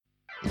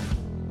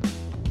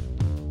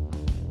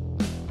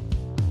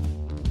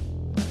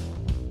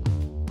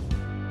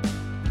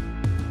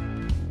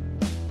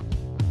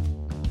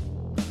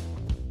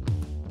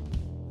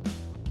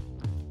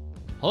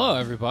Hello,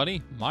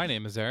 everybody. My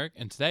name is Eric,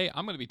 and today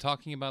I'm going to be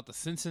talking about the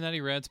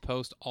Cincinnati Reds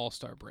post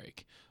All-Star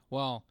break.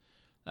 Well,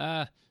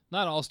 not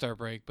All-Star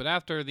break, but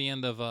after the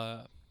end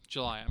of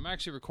July. I'm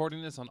actually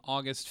recording this on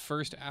August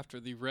 1st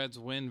after the Reds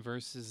win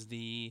versus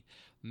the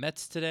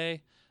Mets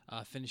today,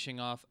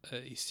 finishing off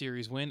a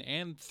series win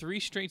and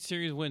 3 straight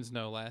series wins,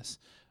 no less.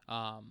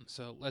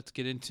 So let's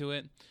get into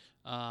it.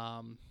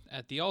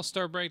 At the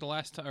All-Star break,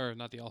 last time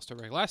I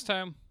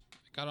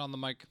got on the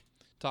mic,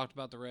 talked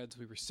about the Reds.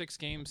 We were 6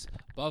 games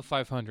above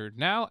 500.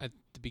 Now, at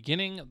the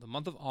beginning of the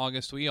month of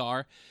August, we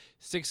are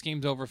 6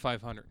 games over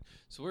 500.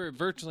 So we're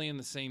virtually in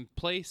the same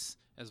place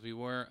as we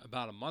were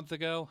about a month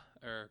ago,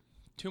 or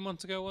 2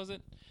 months ago, was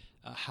it?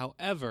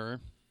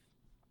 However,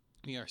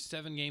 we are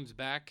 7 games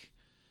back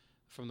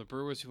from the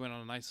Brewers, who went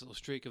on a nice little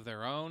streak of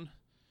their own.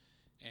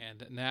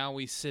 And now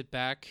we sit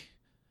back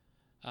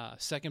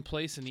second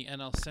place in the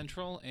NL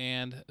Central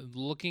and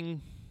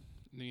looking,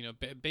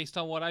 based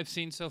on what I've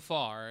seen so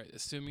far,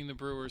 assuming the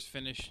Brewers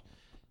finish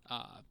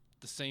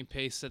the same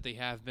pace that they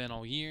have been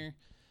all year,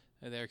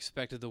 they're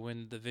expected to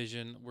win the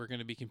division. We're going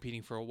to be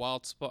competing for a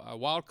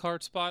wild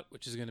card spot,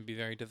 which is going to be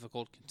very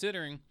difficult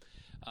considering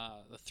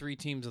the 3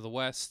 teams of the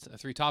West,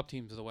 3 top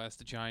teams of the West,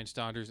 the Giants,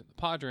 Dodgers, and the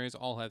Padres,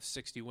 all have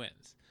 60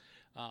 wins.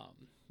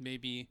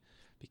 Maybe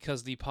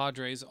because the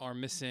Padres are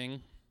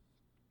missing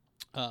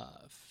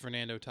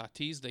Fernando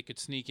Tatis, they could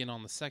sneak in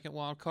on the second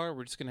wild card.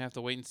 We're just going to have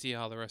to wait and see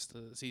how the rest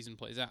of the season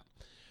plays out.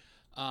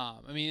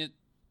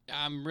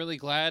 I'm really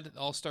glad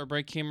All-Star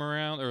break came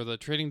around, or the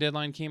trading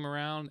deadline came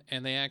around,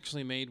 and they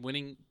actually made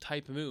winning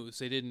type moves.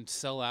 They didn't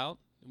sell out,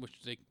 which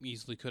they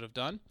easily could have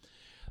done,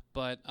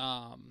 but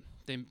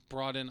they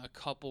brought in a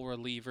couple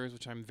relievers,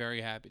 which I'm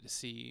very happy to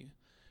see,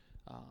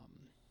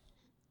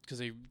 because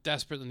they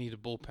desperately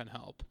needed bullpen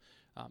help.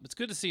 It's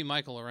good to see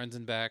Michael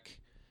Lorenzen back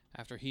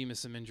after he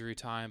missed some injury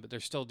time, but they're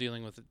still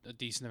dealing with a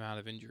decent amount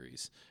of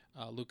injuries.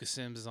 Lucas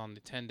Sims is on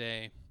the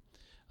 10-day.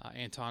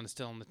 Anton is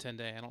still on the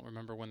 10-day. I don't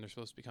remember when they're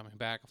supposed to be coming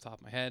back off the top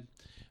of my head,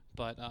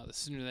 but the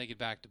sooner they get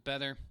back, the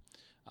better.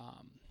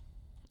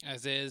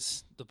 As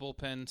is, the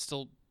bullpen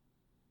still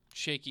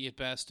shaky at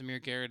best. Amir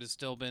Garrett has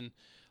still been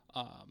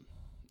on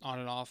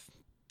and off,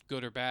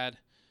 good or bad.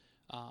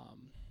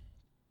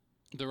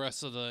 The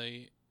rest of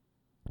the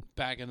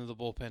back end of the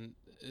bullpen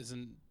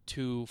isn't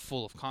too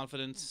full of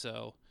confidence,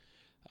 so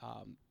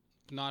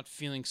not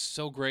feeling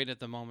so great at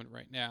the moment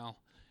right now.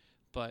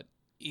 But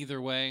either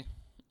way,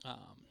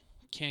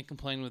 can't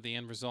complain with the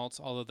end results,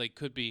 although they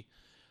could be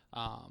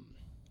a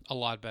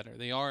lot better.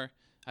 They are,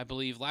 I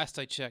believe, last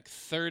I checked,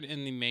 3rd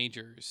in the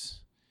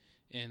majors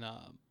in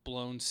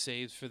blown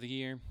saves for the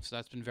year, so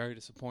that's been very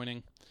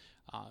disappointing.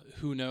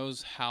 Who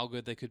knows how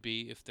good they could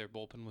be if their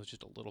bullpen was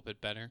just a little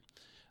bit better.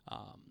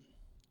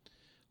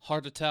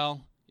 Hard to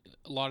tell.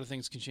 A lot of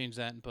things can change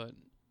that, but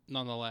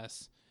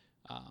nonetheless,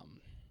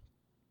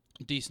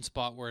 decent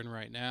spot we're in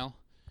right now.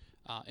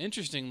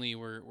 Interestingly,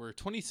 we're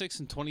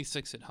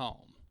 26-26 at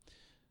home.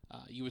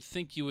 You would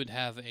think you would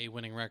have a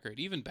winning record.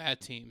 Even bad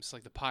teams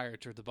like the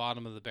Pirates are at the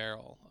bottom of the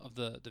barrel of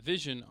the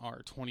division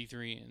are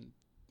 23-30.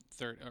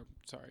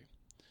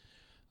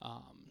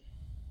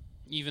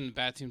 Even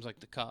bad teams like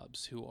the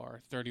Cubs, who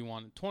are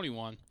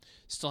 31-21,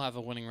 still have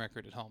a winning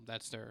record at home.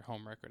 That's their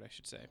home record, I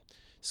should say.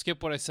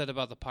 Skip what I said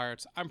about the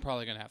Pirates. I'm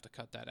probably going to have to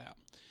cut that out.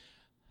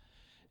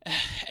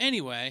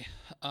 Anyway,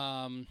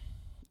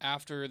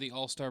 after the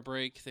All-Star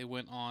break, they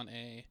went on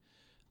a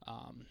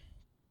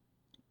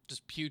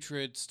just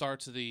putrid start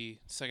to the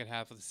second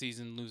half of the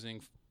season,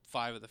 losing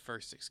 5 of the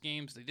first 6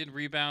 games. They did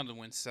rebound and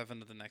win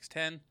 7 of the next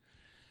 10.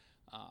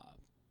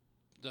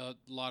 A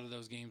lot of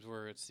those games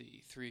were,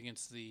 3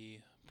 against the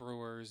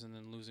Brewers and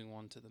then losing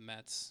 1 to the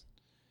Mets,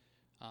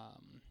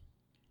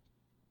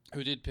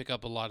 who did pick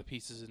up a lot of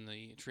pieces in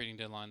the trading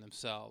deadline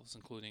themselves,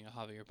 including a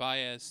Javier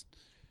Baez.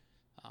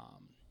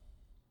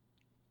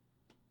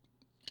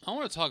 I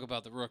want to talk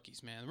about the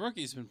rookies, man. The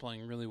rookies have been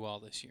playing really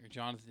well this year.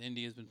 Jonathan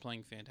India has been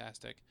playing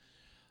fantastic.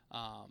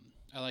 I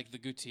like the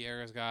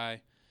Gutierrez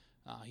guy.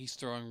 He's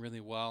throwing really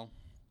well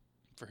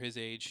for his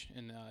age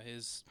and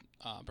his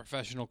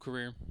professional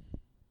career.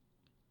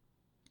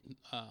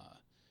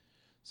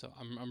 So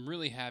I'm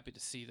really happy to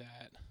see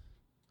that.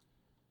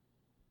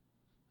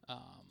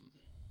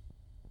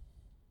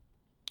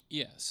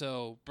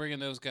 So bringing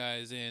those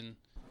guys in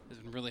has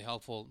been really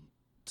helpful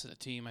to the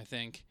team, I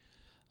think.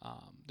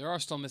 There are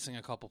still missing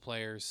a couple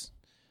players,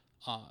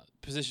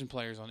 position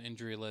players on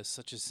injury lists,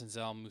 such as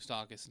Senzel,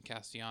 Moustakas, and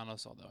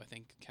Castellanos, although I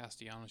think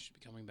Castellanos should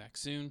be coming back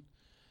soon.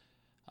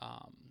 The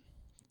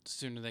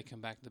sooner they come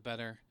back, the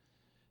better.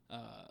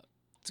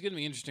 It's going to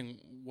be interesting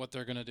what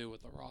they're going to do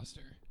with the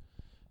roster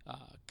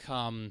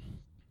come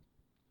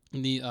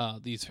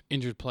these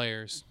injured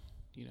players.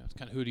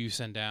 Kind of who do you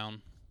send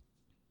down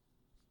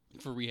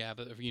for rehab,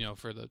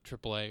 for the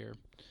AAA, or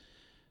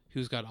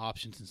who's got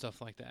options and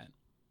stuff like that.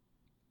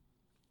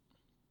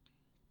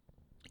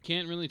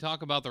 Can't really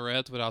talk about the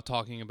Reds without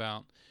talking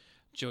about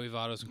Joey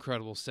Votto's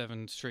incredible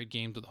 7 straight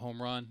games with a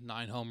home run,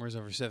 9 homers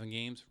over 7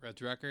 games,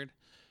 Reds record.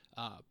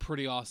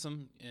 Pretty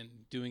awesome, and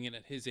doing it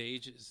at his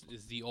age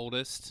is the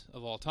oldest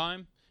of all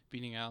time.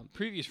 beating out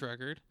previous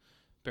record,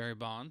 Barry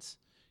Bonds.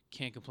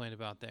 Can't complain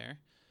about there.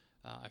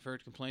 I've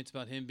heard complaints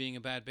about him being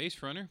a bad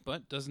base runner,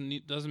 but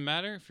doesn't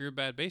matter if you're a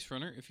bad base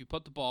runner if you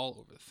put the ball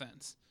over the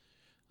fence.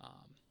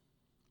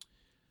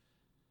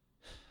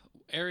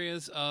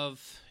 Areas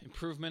of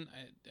improvement,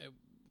 I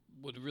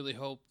would really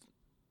hope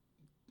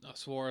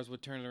Suarez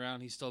would turn it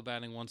around. He's still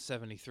batting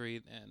 173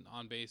 and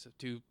on base of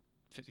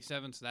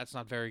 257, so that's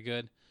not very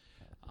good.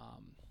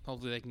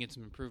 Hopefully they can get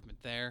some improvement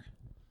there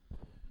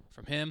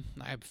from him.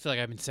 I feel like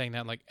I've been saying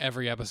that like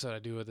every episode I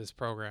do with this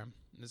program.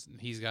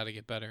 He's got to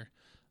get better.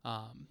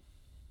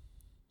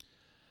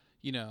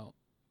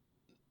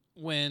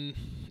 When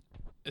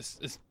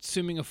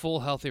assuming a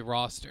full healthy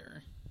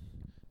roster,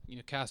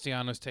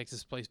 Castellanos takes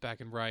his place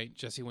back in right.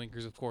 Jesse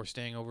Winker's, of course,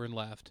 staying over in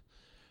left.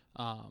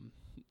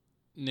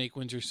 Nate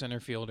Windsor, center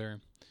fielder.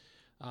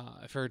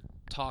 I've heard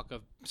talk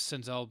of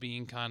Senzel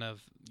being kind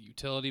of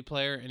utility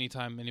player.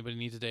 Anytime anybody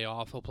needs a day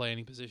off, he'll play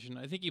any position.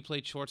 I think he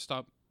played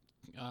shortstop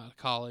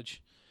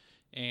college,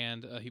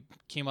 and he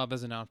came up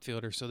as an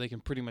outfielder, so they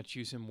can pretty much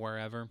use him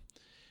wherever.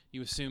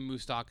 You assume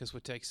Moustakas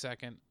would take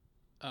second.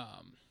 I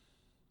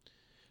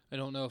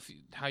don't know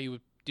how you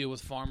would deal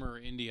with Farmer or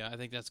India. I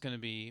think that's going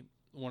to be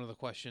one of the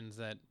questions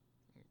that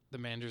the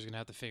manager's going to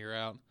have to figure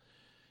out.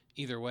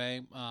 Either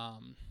way,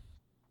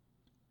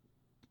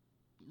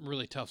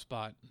 really tough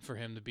spot for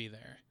him to be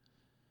there.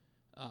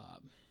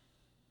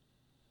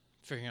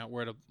 Figuring out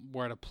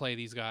where to play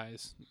these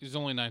guys. There's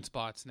only 9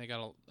 spots, and they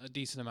got a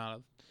decent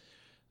amount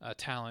of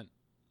talent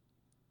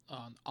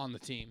on the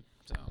team.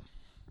 So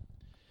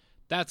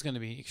that's going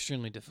to be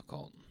extremely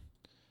difficult.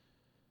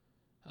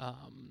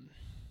 And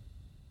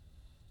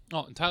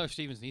Tyler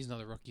Stevenson, he's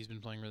another rookie. He's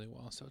been playing really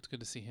well, so it's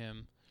good to see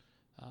him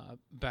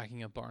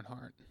backing up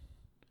Barnhart.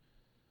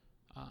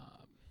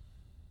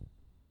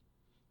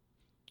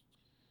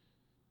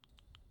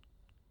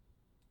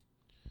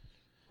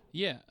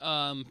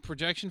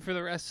 Projection for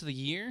the rest of the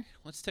year.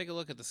 Let's take a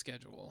look at the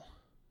schedule,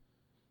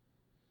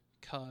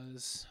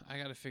 because I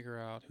got to figure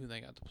out who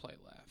they got to play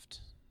left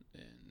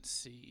and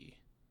see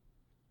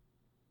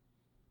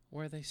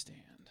where they stand.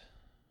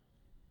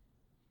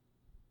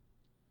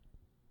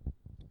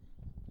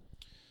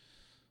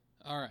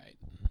 All right.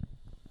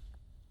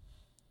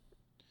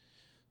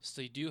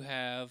 So they do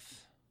have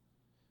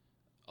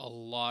a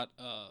lot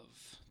of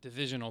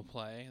divisional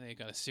play. They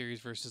got a series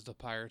versus the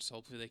Pirates.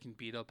 Hopefully they can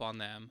beat up on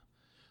them.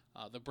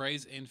 The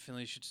Braves and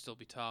Phillies should still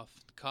be tough.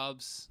 The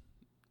Cubs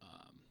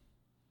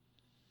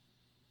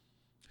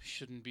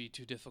shouldn't be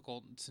too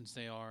difficult since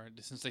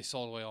they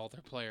sold away all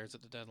their players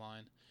at the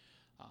deadline.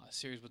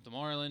 Series with the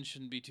Marlins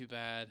shouldn't be too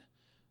bad.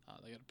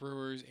 They got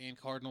Brewers and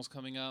Cardinals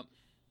coming up.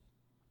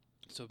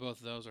 So both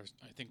of those I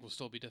think will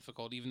still be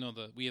difficult. Even though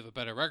we have a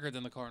better record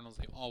than the Cardinals,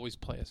 they always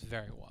play us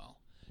very well.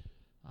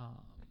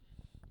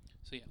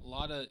 A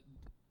lot of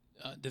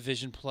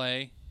division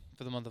play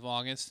for the month of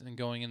August, and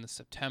going into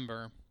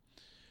September.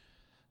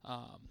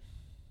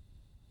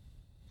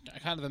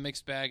 Kind of a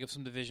mixed bag of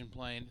some division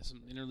play and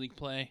some interleague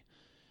play.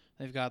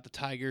 They've got the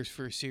Tigers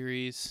for a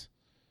series.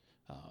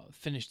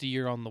 Finished the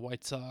year on the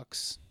White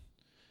Sox.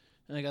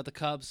 And they got the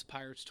Cubs,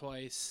 Pirates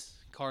twice,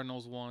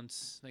 Cardinals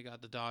once. They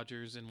got the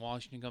Dodgers and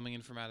Washington coming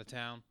in from out of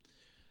town.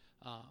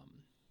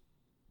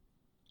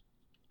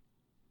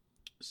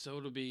 So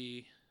it'll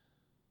be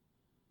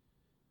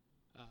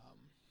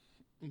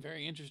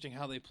very interesting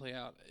how they play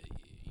out.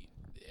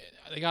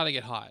 They got to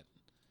get hot.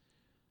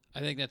 I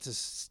think that's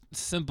as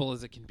simple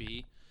as it can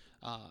be.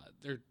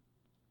 They're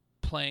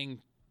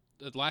playing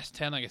the last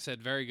 10, like I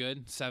said, very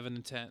good.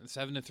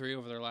 7-3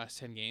 over their last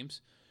 10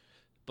 games.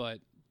 But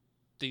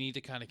they need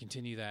to kind of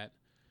continue that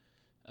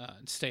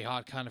and stay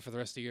hot kind of for the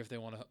rest of the year if they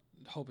want to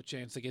hope a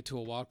chance to get to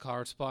a wild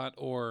card spot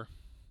or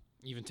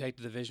even take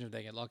the division if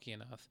they get lucky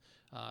enough.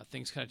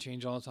 Things kind of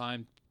change all the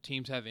time.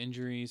 Teams have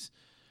injuries.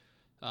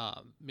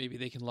 Maybe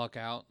they can luck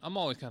out. I'm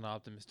always kind of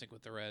optimistic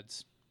with the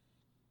Reds.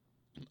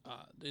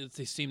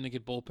 They seem to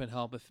get bullpen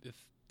help if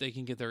they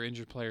can get their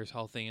injured players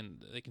healthy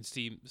and they can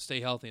stay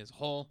healthy as a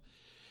whole,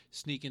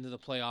 sneak into the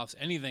playoffs.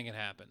 Anything can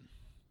happen.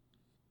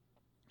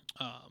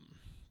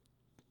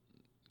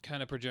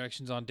 Kind of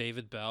projections on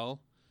David Bell.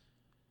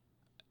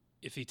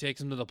 If he takes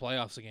them to the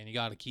playoffs again, you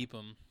got to keep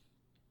him.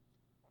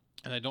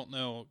 And I don't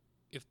know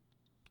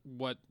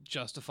what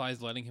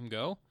justifies letting him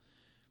go.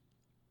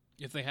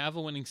 If they have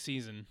a winning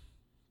season,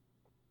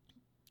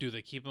 do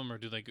they keep him or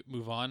do they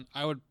move on?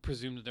 I would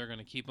presume that they're going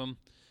to keep him.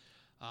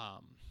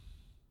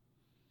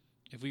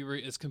 If we were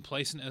as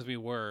complacent as we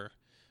were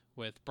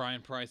with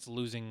Brian Price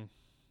losing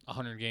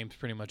 100 games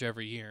pretty much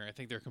every year, I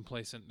think they're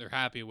complacent. They're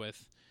happy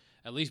with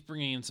at least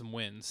bringing in some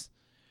wins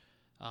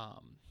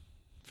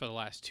for the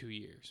last 2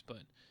 years. But,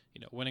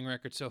 winning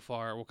record so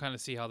far, we'll kind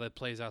of see how that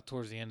plays out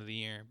towards the end of the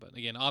year. But,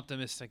 again,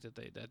 optimistic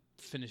that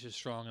finishes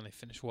strong and they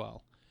finish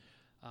well.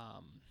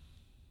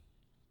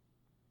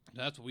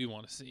 That's what we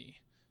want to see.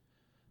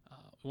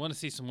 We want to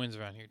see some wins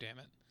around here, damn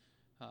it.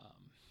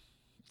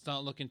 It's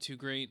not looking too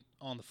great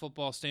on the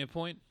football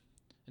standpoint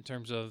in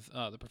terms of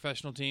the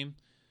professional team.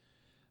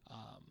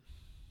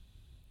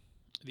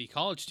 The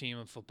college team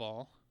of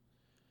football,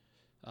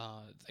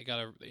 They got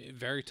a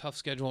very tough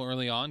schedule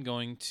early on,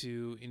 going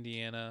to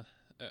Indiana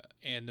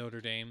and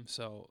Notre Dame.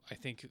 So I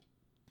think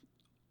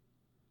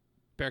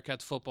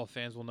Bearcats football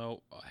fans will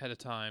know ahead of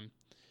time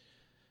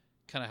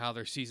kind of how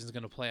their season's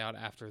going to play out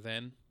after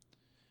then.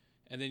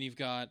 And then you've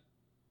got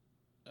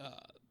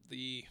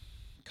the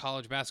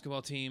college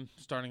basketball team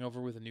starting over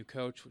with a new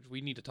coach, which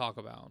we need to talk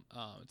about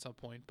at some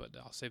point, but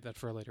I'll save that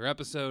for a later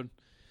episode.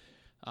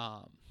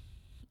 The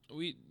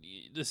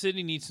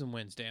city needs some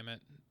wins, damn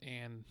it,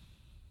 and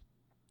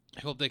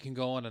I hope they can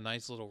go on a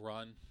nice little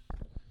run,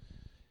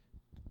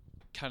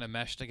 kind of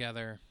mesh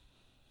together,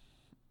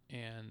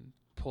 and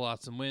pull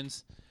out some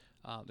wins.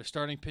 Their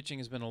starting pitching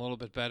has been a little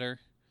bit better.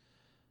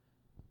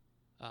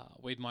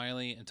 Wade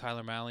Miley and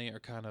Tyler Malley are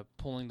kind of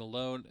pulling the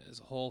load as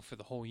a whole for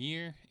the whole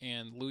year,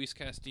 and Luis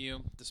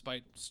Castillo,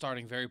 despite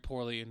starting very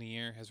poorly in the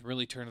year, has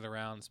really turned it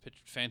around. He's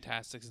pitched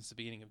fantastic since the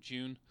beginning of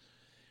June.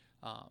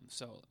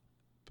 So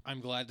I'm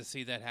glad to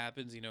see that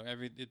happens.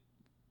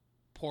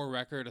 Poor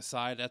record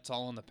aside, that's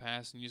all in the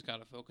past, and you just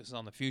got to focus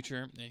on the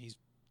future, and he's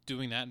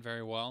doing that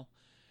very well.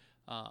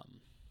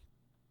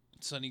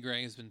 Sonny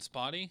Gray has been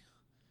spotty,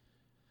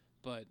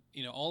 but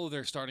all of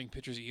their starting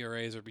pitchers'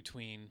 ERAs are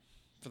between,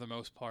 for the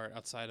most part,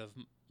 outside of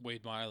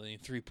Wade Miley,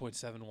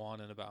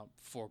 3.71 and about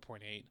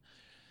 4.8.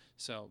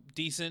 So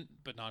decent,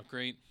 but not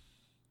great.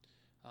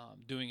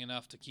 Doing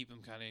enough to keep him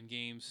kind of in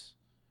games,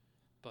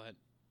 but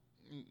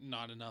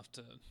not enough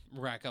to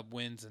rack up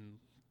wins and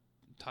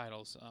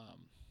titles.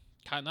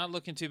 Not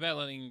looking too bad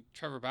letting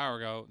Trevor Bauer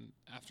go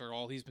after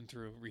all he's been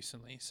through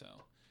recently. So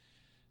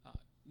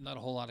not a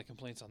whole lot of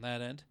complaints on that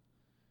end.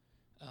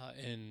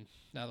 And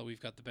now that we've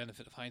got the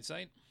benefit of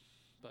hindsight,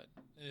 but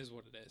it is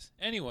what it is.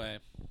 Anyway,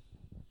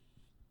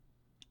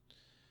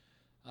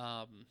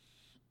 I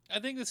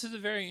think this is a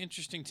very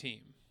interesting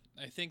team.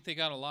 I think they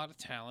got a lot of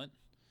talent.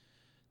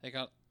 They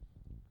got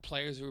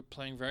players who are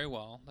playing very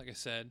well. Like I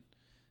said,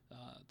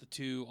 the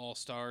two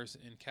all-stars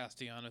in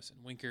Castellanos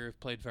and Winker have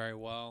played very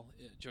well.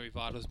 Joey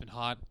Votto's been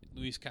hot.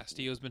 Luis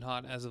Castillo's been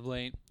hot as of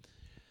late.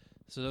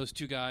 So those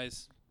two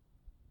guys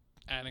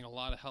adding a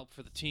lot of help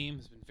for the team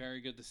has been very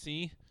good to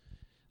see.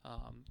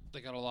 They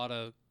got a lot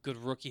of good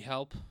rookie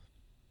help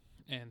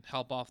and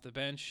help off the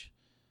bench.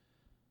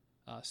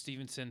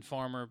 Stevenson,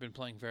 Farmer have been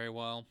playing very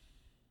well.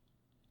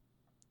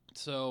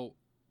 So,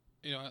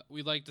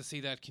 we'd like to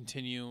see that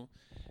continue.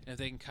 And if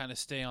they can kind of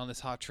stay on this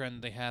hot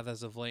trend they have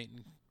as of late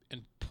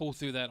and pull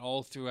through that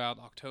all throughout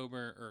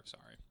October,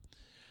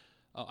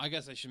 I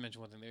guess I should mention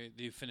one thing.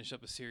 They finished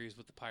up a series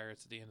with the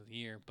Pirates at the end of the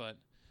year, but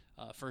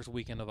first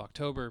weekend of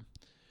October.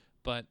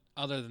 But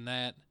other than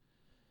that,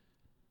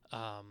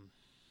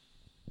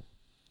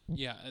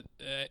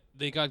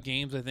 they got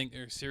games. I think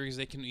they're series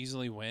they can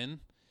easily win.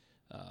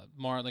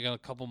 They got a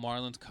couple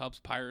Marlins, Cubs,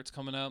 Pirates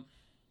coming up.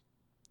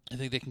 I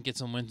think they can get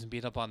some wins and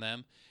beat up on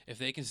them. If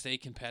they can stay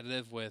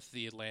competitive with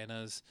the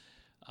Atlantas,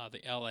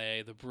 the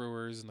LA, the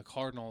Brewers, and the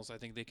Cardinals, I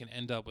think they can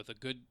end up with a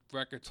good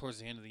record towards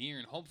the end of the year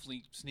and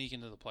hopefully sneak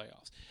into the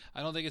playoffs.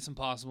 I don't think it's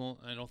impossible,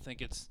 and I don't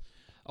think it's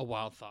a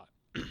wild thought.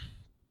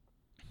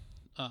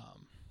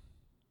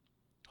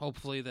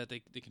 Hopefully that they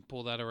can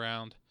pull that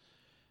around.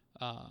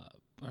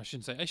 I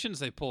shouldn't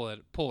say pull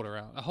it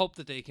around. I hope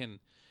that they can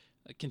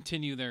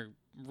continue their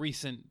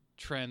recent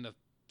trend of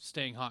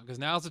staying hot, because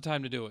now's the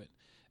time to do it.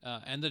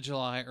 End of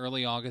July,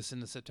 early August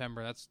into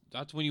September.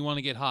 That's when you want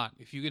to get hot.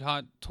 If you get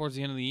hot towards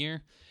the end of the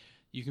year,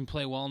 you can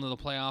play well into the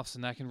playoffs,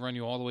 and that can run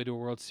you all the way to a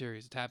World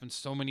Series. It happens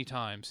so many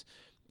times.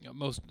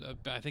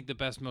 I think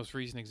the most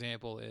recent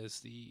example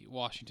is the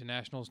Washington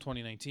Nationals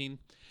 2019.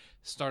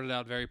 Started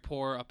out very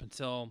poor up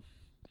until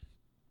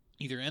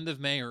either end of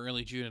May or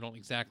early June. I don't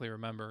exactly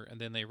remember. And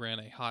then they ran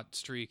a hot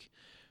streak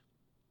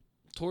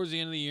towards the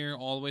end of the year,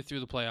 all the way through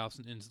the playoffs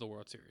and into the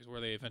World Series,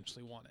 where they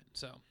eventually won it.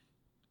 So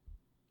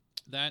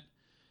that,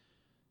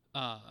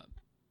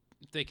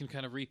 if they can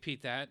kind of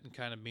repeat that and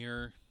kind of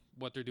mirror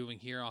what they're doing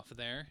here off of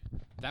there,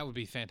 that would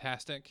be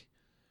fantastic.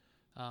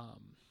 But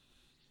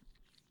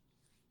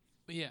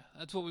yeah,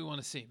 that's what we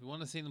want to see. We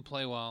want to see them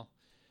play well.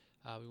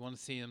 We want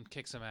to see them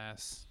kick some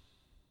ass.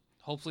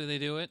 Hopefully they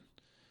do it.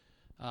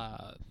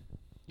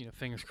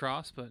 Fingers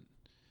crossed, but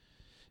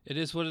it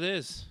is what it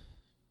is.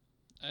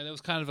 That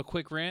was kind of a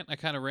quick rant. I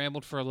kind of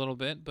rambled for a little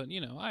bit, but,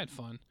 I had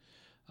fun.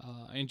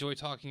 I enjoy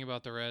talking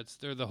about the Reds.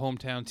 They're the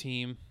hometown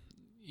team.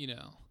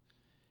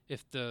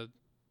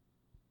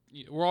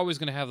 We're always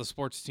going to have the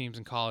sports teams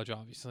in college,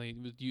 obviously,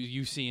 with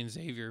UC and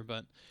Xavier,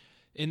 but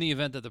in the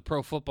event that the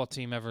pro football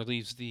team ever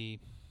leaves the,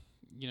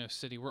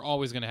 city, we're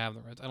always going to have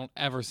the Reds. I don't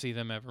ever see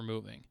them ever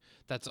moving.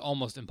 That's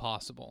almost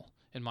impossible,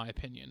 in my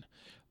opinion.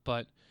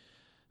 But,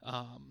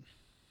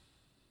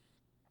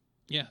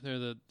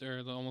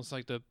 they're almost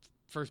like the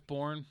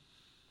firstborn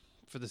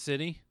for the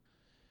city.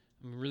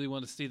 We really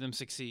want to see them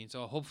succeed.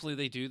 So hopefully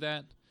they do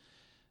that.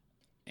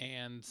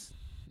 And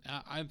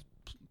I'm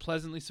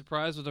pleasantly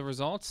surprised with the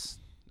results,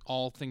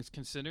 all things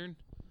considered.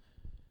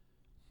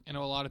 I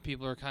know a lot of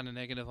people are kind of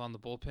negative on the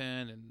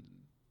bullpen and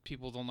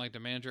people don't like the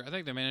manager. I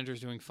think the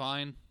manager's doing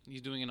fine.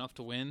 He's doing enough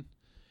to win.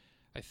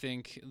 I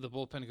think the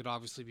bullpen could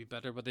obviously be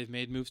better, but they've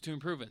made moves to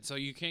improve it. So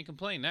you can't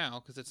complain now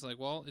because it's like,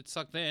 well, it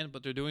sucked then,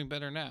 but they're doing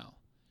better now.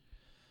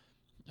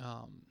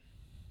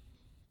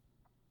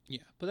 Yeah,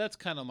 but that's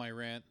kind of my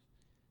rant.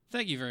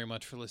 Thank you very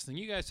much for listening.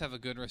 You guys have a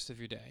good rest of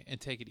your day, and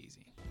take it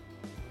easy.